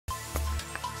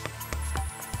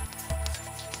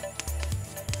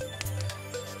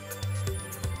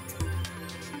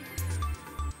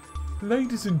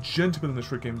Ladies and gentlemen, in this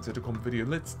Gaming.com video,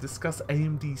 let's discuss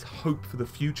AMD's hope for the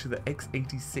future, the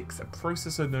x86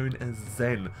 processor known as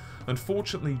Zen.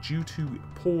 Unfortunately, due to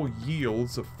poor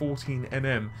yields of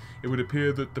 14nm, it would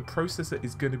appear that the processor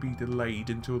is going to be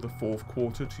delayed until the fourth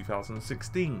quarter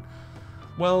 2016.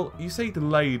 Well, you say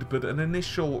delayed, but an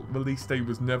initial release date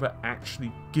was never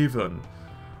actually given.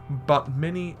 But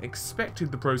many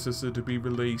expected the processor to be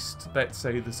released, let's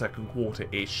say the second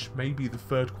quarter-ish, maybe the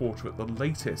third quarter at the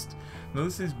latest. Now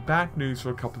this is bad news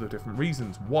for a couple of different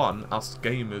reasons. One, us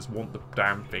gamers want the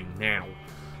damn thing now.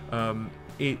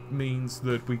 It means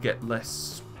that we get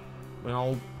less,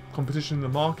 well, competition in the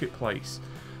marketplace.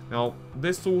 Now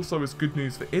this also is good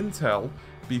news for Intel,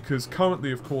 because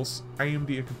currently, of course,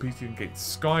 AMD are competing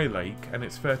against Skylake, and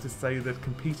it's fair to say that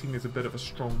competing is a bit of a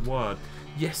strong word.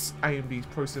 Yes, AMD's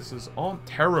processors aren't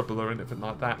terrible or anything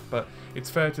like that, but it's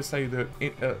fair to say that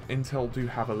Intel do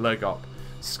have a leg up.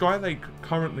 Skylake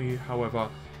currently, however,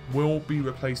 will be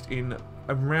replaced in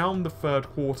around the third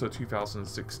quarter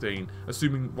 2016,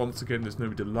 assuming once again there's no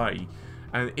delay,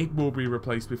 and it will be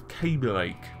replaced with Kaby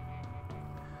Lake.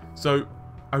 So,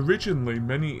 originally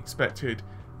many expected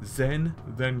Zen,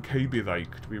 then Kaby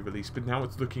Lake to be released, but now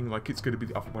it's looking like it's going to be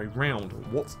the other way round.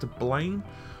 What's to blame?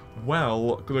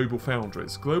 Well, Global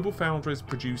Foundries. Global Foundries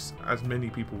produce, as many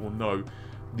people will know,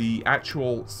 the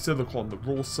actual silicon, the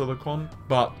raw silicon,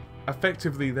 but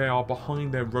effectively they are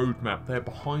behind their roadmap. They're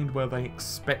behind where they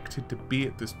expected to be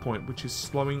at this point, which is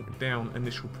slowing down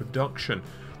initial production,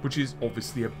 which is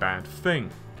obviously a bad thing.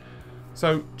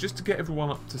 So, just to get everyone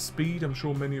up to speed, I'm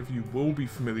sure many of you will be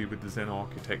familiar with the Zen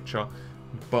architecture,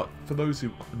 but for those who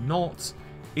are not,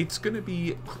 it's going to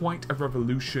be quite a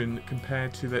revolution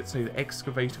compared to, let's say, the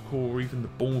excavator core or even the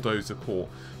bulldozer core.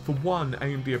 For one,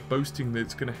 AMD are boasting that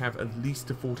it's going to have at least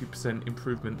a 40%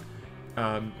 improvement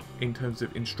in terms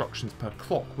of instructions per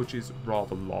clock, which is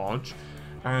rather large,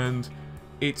 and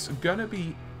it's going to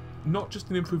be not just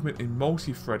an improvement in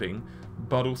multi-threading,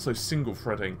 but also single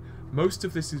threading. Most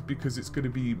of this is because it's going to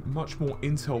be much more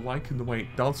Intel-like in the way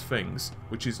it does things,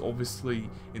 which is obviously,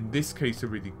 in this case, a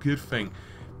really good thing.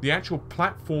 The actual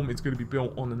platform is going to be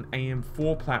built on an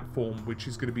AM4 platform, which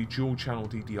is going to be dual-channel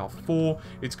DDR4.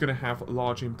 It's going to have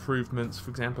large improvements. For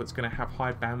example, it's going to have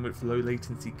high bandwidth, low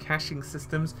latency caching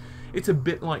systems. It's a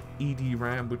bit like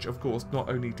EDRAM, which of course not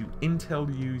only do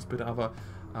Intel use, but other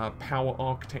power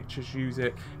architectures use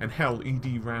it, and hell,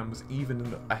 EDRAM was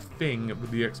even a thing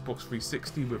with the Xbox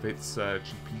 360 with its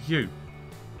GPU.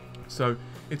 So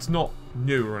it's not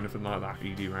new or anything like that,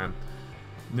 EDRAM.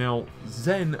 Now,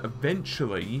 Zen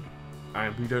eventually,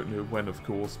 and we don't know when of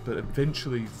course, but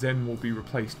eventually Zen will be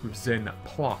replaced with Zen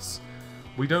Plus.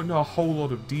 We don't know a whole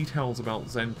lot of details about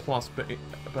Zen Plus, but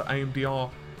AMD are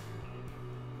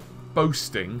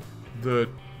boasting that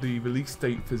the release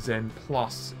date for Zen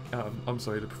Plus,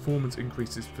 the performance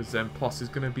increases for Zen Plus is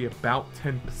going to be about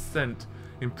 10%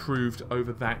 improved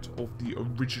over that of the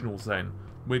original Zen,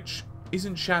 which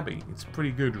isn't shabby. It's pretty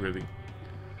good, really.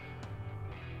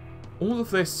 All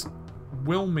of this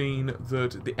will mean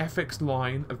that the FX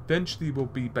line eventually will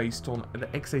be based on the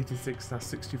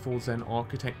x86-64 Zen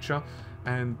architecture,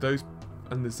 and the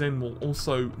Zen will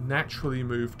also naturally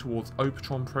move towards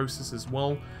Optron processors as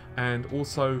well, and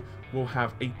also will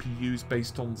have APUs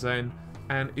based on Zen,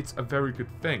 and it's a very good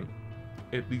thing,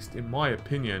 at least in my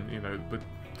opinion, you know, with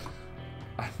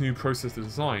a new processor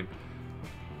design.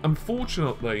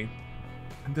 Unfortunately,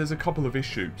 there's a couple of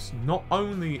issues. Not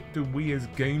only do we as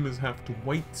gamers have to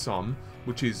wait some,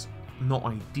 which is not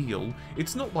ideal,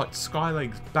 it's not like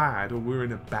Skylake's bad or we're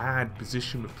in a bad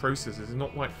position with processors. It's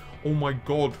not like, oh my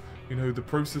god, you know, the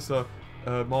processor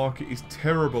market is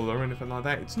terrible or anything like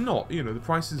that. It's not, you know, the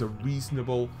prices are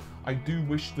reasonable. I do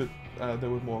wish that there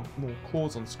were more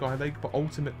cores on Skylake, but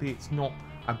ultimately it's not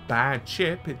a bad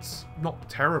chip. It's not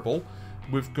terrible.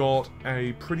 We've got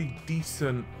a pretty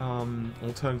decent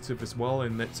alternative as well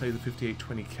in, let's say, the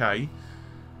 5820K.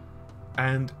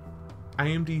 And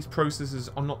AMD's processors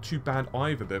are not too bad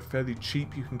either. They're fairly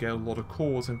cheap, you can get a lot of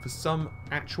cores, and for some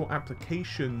actual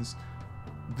applications,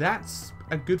 that's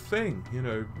a good thing. You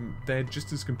know, they're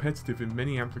just as competitive in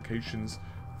many applications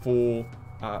for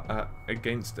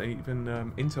against even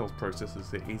Intel's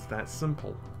processors. It is that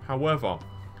simple. However,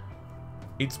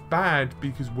 it's bad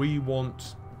because we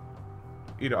want,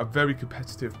 you know, a very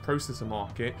competitive processor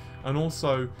market, and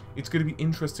also it's going to be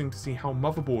interesting to see how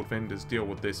motherboard vendors deal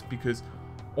with this, because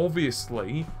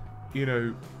obviously, you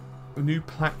know, new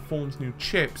platforms, new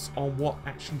chips are what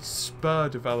actually spur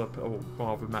developer, or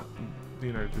rather,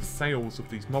 you know, the sales of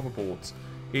these motherboards.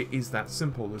 It is that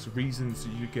simple. There's reasons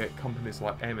you get companies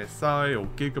like MSI or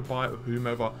Gigabyte or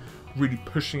whomever really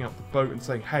pushing out the boat and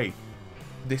saying, hey,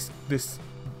 this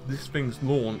thing's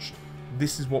launched,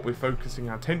 this is what we're focusing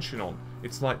our attention on.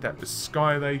 It's like that with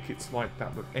Skylake, it's like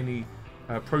that with any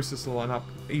processor lineup,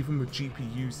 even with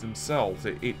GPUs themselves.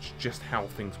 It's just how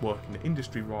things work in the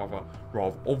industry rather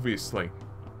obviously.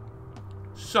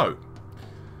 So,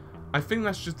 I think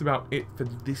that's just about it for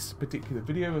this particular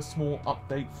video. A small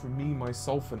update from me,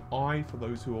 myself, and I, for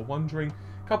those who are wondering.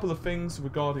 A couple of things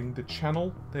regarding the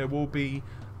channel. There will be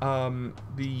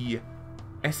the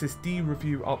SSD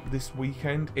review up this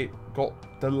weekend. It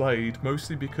got delayed,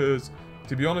 mostly because,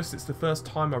 to be honest, it's the first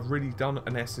time I've really done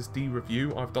an SSD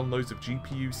review. I've done loads of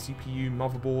GPU, CPU,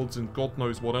 motherboards, and God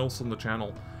knows what else on the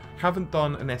channel. Haven't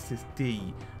done an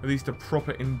SSD, at least a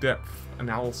proper in-depth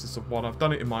analysis of one. I've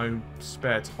done it in my own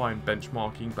spare time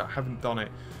benchmarking, but haven't done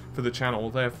it for the channel.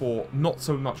 Therefore, not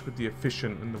so much with the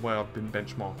efficient and the way I've been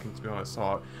benchmarking, to be honest.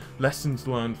 So, lessons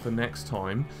learned for next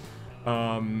time.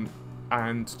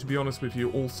 And to be honest with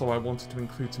you, also I wanted to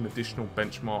include some additional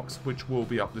benchmarks, which will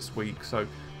be up this week. So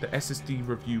the SSD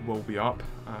review will be up.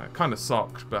 Kind of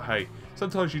sucked, but hey,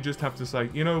 sometimes you just have to say,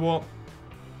 you know what?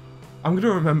 I'm going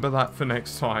to remember that for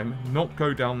next time, not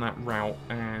go down that route,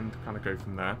 and kind of go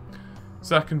from there.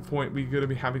 Second point, we're going to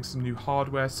be having some new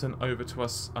hardware sent over to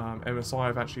us. MSI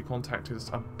have actually contacted us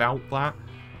about that.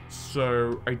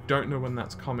 So I don't know when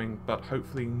that's coming, but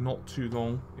hopefully not too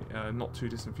long, not too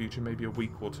distant future, maybe a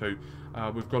week or two.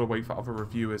 We've got to wait for other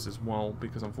reviewers as well,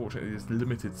 because unfortunately there's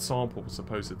limited samples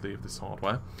supposedly of this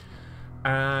hardware.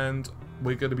 And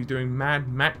we're going to be doing Mad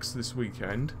Max this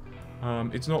weekend.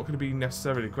 It's not going to be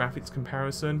necessarily a graphics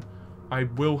comparison. I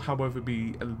will, however,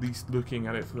 be at least looking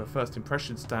at it from a first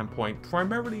impression standpoint,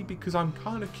 primarily because I'm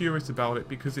kind of curious about it,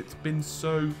 because it's been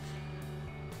so...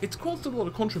 It's caused a lot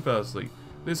of controversy.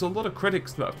 There's a lot of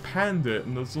critics that have panned it,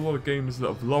 and there's a lot of gamers that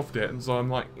have loved it, and so I'm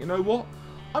like, you know what?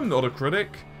 I'm not a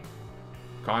critic.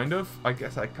 Kind of. I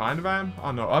guess I kind of am. I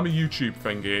don't know. I'm a YouTube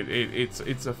thingy.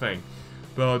 It's a thing.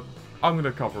 But I'm going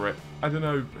to cover it. I don't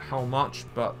know how much,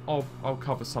 but I'll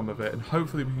cover some of it, and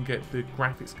hopefully we can get the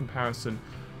graphics comparison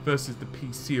versus the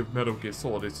PC of Metal Gear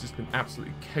Solid. It's just been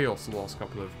absolutely chaos the last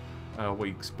couple of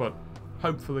weeks, but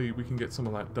hopefully we can get some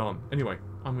of that done. Anyway,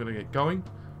 I'm going to get going,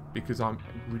 because I'm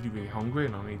really hungry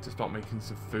and I need to start making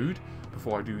some food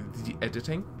before I do the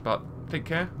editing. But take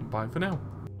care and bye for now.